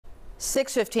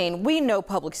6:15, we know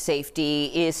public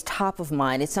safety is top of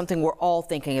mind. It's something we're all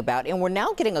thinking about, and we're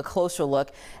now getting a closer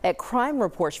look at crime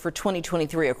reports for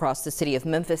 2023 across the city of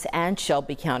Memphis and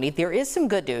Shelby County. There is some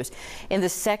good news. In the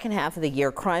second half of the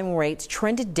year, crime rates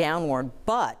trended downward,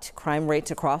 but crime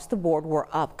rates across the board were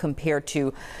up compared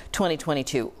to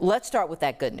 2022. Let's start with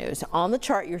that good news. On the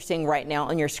chart you're seeing right now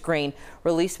on your screen,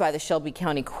 released by the Shelby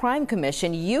County Crime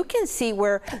Commission, you can see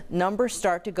where numbers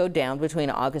start to go down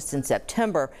between August and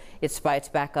September. It spikes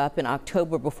back up in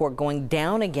October before going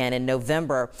down again in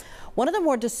November. One of the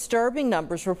more disturbing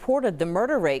numbers reported, the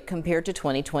murder rate compared to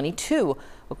 2022.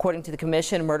 According to the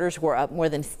commission, murders were up more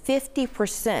than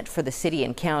 50% for the city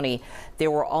and county.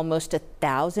 There were almost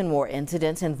 1,000 more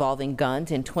incidents involving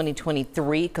guns in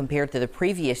 2023 compared to the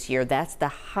previous year. That's the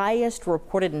highest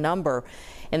reported number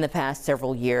in the past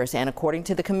several years. And according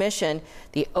to the commission,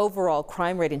 the overall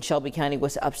crime rate in Shelby County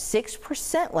was up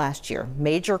 6% last year.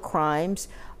 Major crimes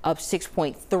up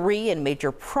 6.3%, and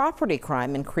major property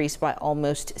crime increased by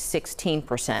almost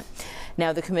 16%.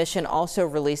 Now, the commission also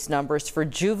released numbers for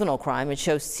juvenile crime. It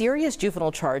shows serious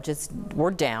juvenile charges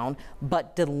were down,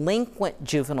 but delinquent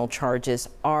juvenile charges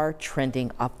are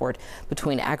trending upward.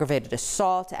 Between aggravated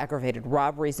assault, aggravated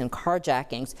robberies, and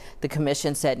carjackings, the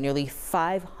commission said nearly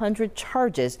 500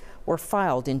 charges were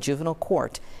filed in juvenile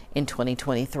court in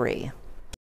 2023.